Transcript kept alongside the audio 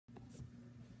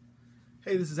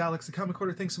Hey, this is Alex, the Comic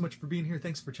Quarter. Thanks so much for being here.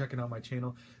 Thanks for checking out my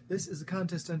channel. This is a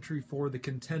contest entry for the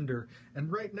Contender,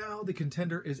 and right now the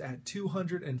Contender is at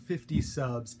 250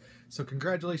 subs. So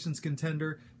congratulations,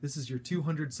 Contender. This is your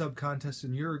 200 sub contest,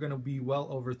 and you're going to be well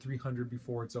over 300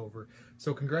 before it's over.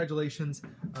 So congratulations.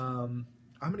 I'm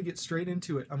going to get straight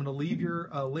into it. I'm going to leave your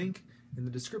link in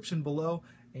the description below,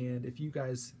 and if you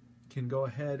guys can go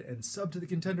ahead and sub to the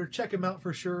Contender. Check him out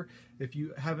for sure. If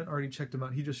you haven't already checked him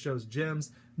out, he just shows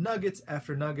gems, nuggets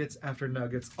after nuggets after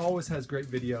nuggets. Always has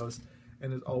great videos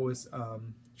and is always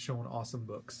showing awesome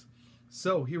books.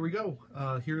 So here we go.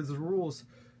 Here's the rules.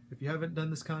 If you haven't done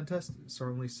this contest, I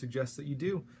strongly suggest that you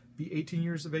do. Be 18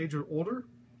 years of age or older.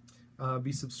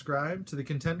 Be subscribed to the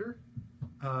Contender.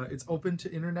 It's open to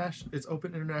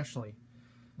internationally.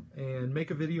 And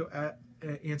make a video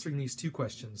answering these two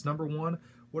questions. Number one,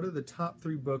 what are the top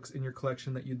 3 books in your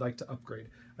collection that you'd like to upgrade?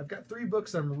 I've got 3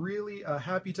 books I'm really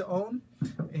happy to own,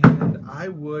 and I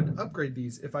would upgrade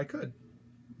these if I could.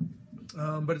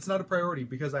 But it's not a priority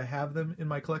because I have them in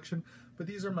my collection. But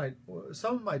these are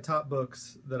some of my top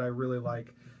books that I really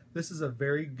like. This is a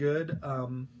very good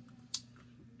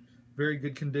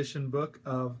condition book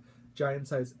of Giant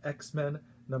Size X-Men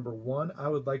 #1. I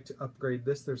would like to upgrade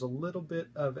this. There's a little bit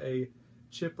of a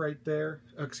chip right there.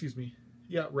 Excuse me.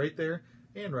 Yeah, right there.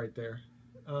 And right there.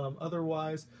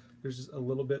 Otherwise, there's just a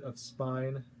little bit of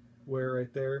spine wear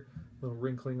right there, a little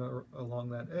wrinkling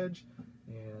along that edge,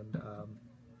 and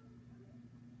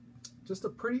just a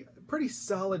pretty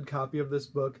solid copy of this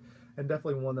book, and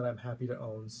definitely one that I'm happy to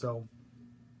own. So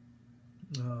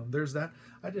there's that.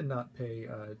 I did not pay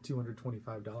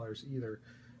 $225 either,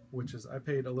 which is I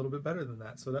paid a little bit better than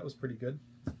that, so that was pretty good.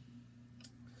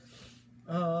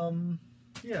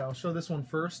 Yeah, I'll show this one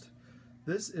first.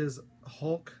 This is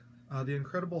Hulk, the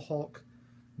Incredible Hulk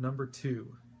 #2.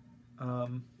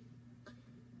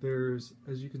 There's,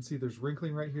 as you can see, there's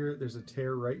wrinkling right here, there's a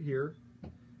tear right here,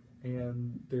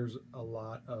 and there's a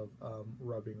lot of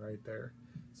rubbing right there.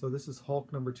 So this is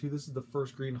Hulk #2. This is the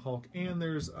first Green Hulk, and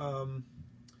there's,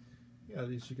 yeah,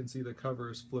 as you can see, the cover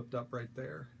is flipped up right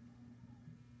there.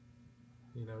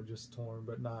 You know, just torn,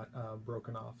 but not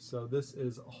broken off. So this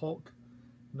is Hulk.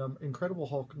 Incredible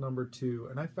Hulk #2,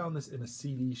 and I found this in a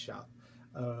CD shop,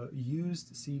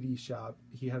 used CD shop.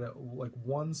 He had like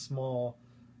one small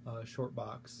short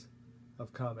box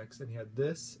of comics, and he had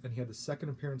this, and he had the second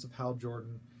appearance of Hal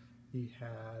Jordan. He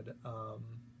had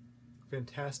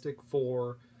Fantastic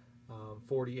Four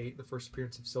 48, the first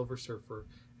appearance of Silver Surfer,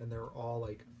 and they were all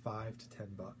like $5 to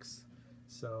 $10.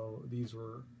 So these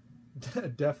were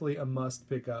definitely a must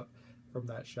pick up from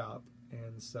that shop.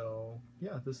 And so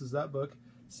yeah, this is that book.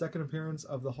 Second appearance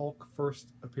of the Hulk,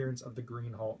 first appearance of the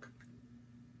Green Hulk.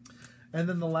 And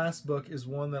then the last book is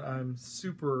one that I'm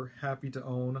super happy to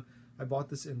own. I bought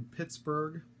this in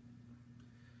Pittsburgh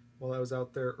while I was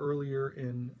out there earlier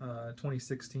in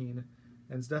 2016,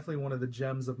 and it's definitely one of the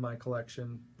gems of my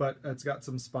collection, but it's got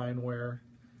some spine wear.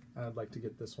 I'd like to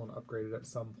get this one upgraded at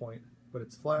some point. But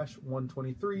it's Flash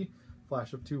 123,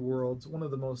 Flash of Two Worlds, one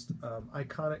of the most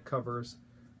iconic covers.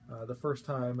 The first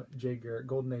time Jay Garrett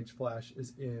Golden Age Flash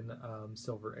is in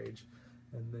Silver Age,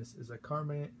 and this is a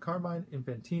Carmine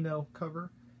Infantino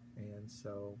cover. And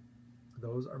so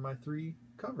those are my 3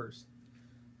 covers.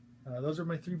 Those are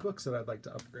my 3 books that I'd like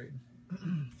to upgrade.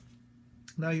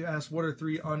 Now you ask, what are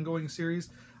 3 ongoing series?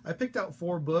 I picked out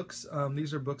 4 books.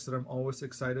 These are books that I'm always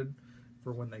excited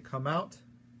for when they come out,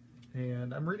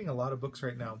 and I'm reading a lot of books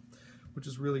right now, which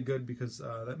is really good because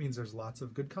that means there's lots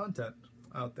of good content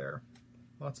out there.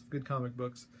 Lots of good comic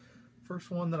books.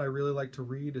 First one that I really like to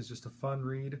read is just a fun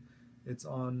read. It's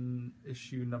on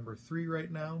issue #3 right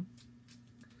now.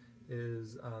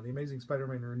 Is The Amazing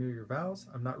Spider-Man Renew Your Vows.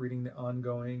 I'm not reading the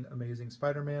ongoing Amazing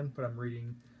Spider-Man, but I'm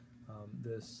reading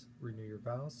this Renew Your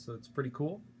Vows, so it's pretty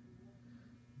cool.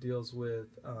 Deals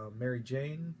with Mary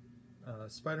Jane,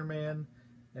 Spider-Man,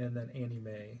 and then Annie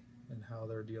May, and how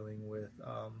they're dealing with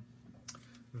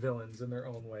villains in their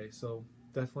own way. So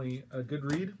definitely a good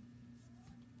read.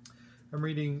 I'm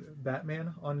reading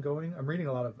Batman ongoing. I'm reading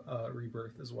a lot of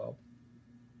Rebirth as well.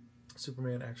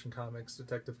 Superman, Action Comics,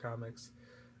 Detective Comics,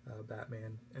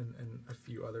 Batman, and a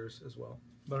few others as well.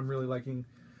 But I'm really liking,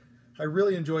 I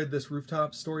really enjoyed this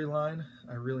Rooftop storyline.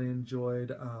 I really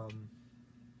enjoyed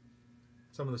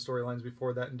some of the storylines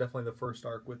before that, and definitely the first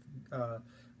arc with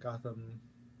Gotham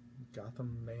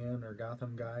Man or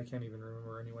Gotham Guy, I can't even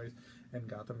remember anyways, and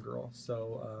Gotham Girl.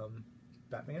 So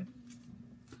Batman.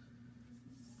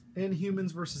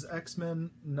 Inhumans vs.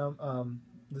 X-Men.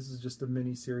 This is just a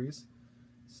mini series.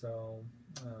 So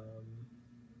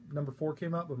 #4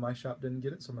 came out, but my shop didn't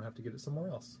get it, so I'm gonna have to get it somewhere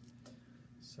else.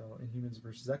 So Inhumans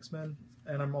versus X-Men.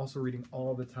 And I'm also reading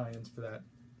all the tie-ins for that.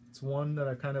 It's one that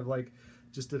I kind of like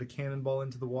just did a cannonball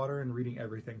into the water and reading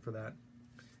everything for that.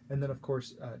 And then, of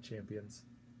course, Champions.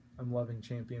 I'm loving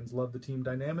Champions. Love the team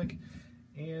dynamic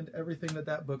and everything that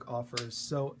that book offers.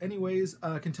 So anyways,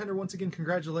 Contender, once again,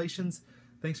 congratulations.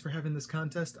 Thanks for having this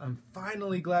contest. I'm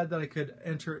finally glad that I could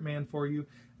enter it, man, for you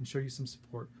and show you some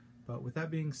support. But with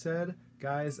that being said,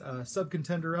 guys,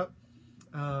 sub-Contender up.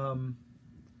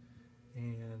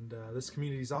 This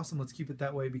community is awesome. Let's keep it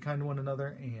that way. Be kind to one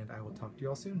another, and I will talk to you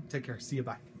all soon. Take care. See you.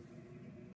 Bye.